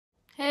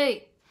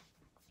Hey,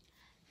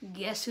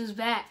 guess who's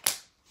back?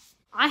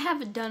 I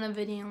haven't done a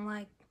video in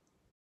like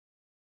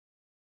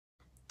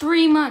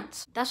 3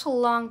 months. That's a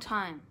long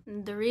time.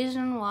 The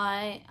reason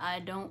why I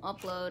don't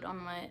upload on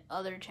my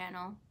other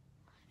channel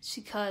is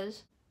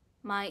because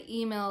my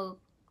email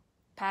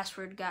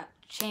password got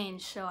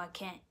changed, so I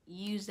can't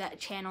use that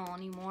channel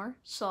anymore.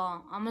 So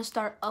I'm gonna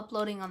start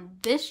uploading on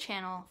this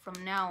channel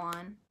from now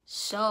on.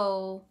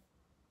 So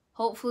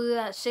hopefully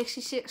that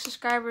 66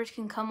 subscribers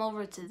can come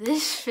over to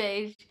this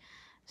page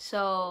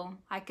so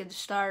I could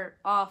start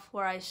off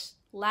where I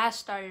last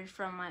started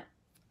from my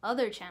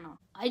other channel.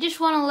 I just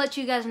want to let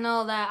you guys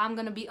know that I'm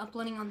going to be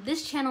uploading on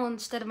this channel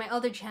instead of my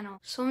other channel.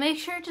 So make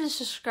sure to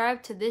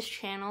subscribe to this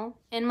channel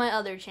and my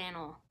other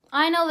channel.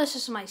 I know this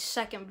is my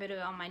second video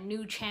on my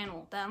new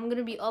channel that I'm going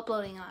to be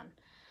uploading on.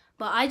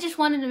 But I just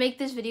wanted to make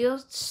this video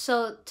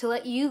so to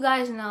let you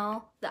guys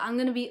know that I'm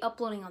going to be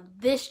uploading on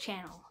this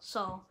channel.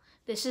 So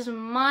this is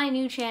my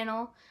new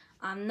channel.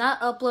 I'm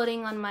not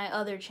uploading on my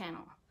other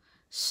channel.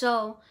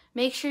 So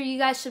make sure you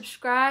guys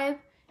subscribe,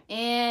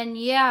 and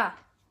yeah.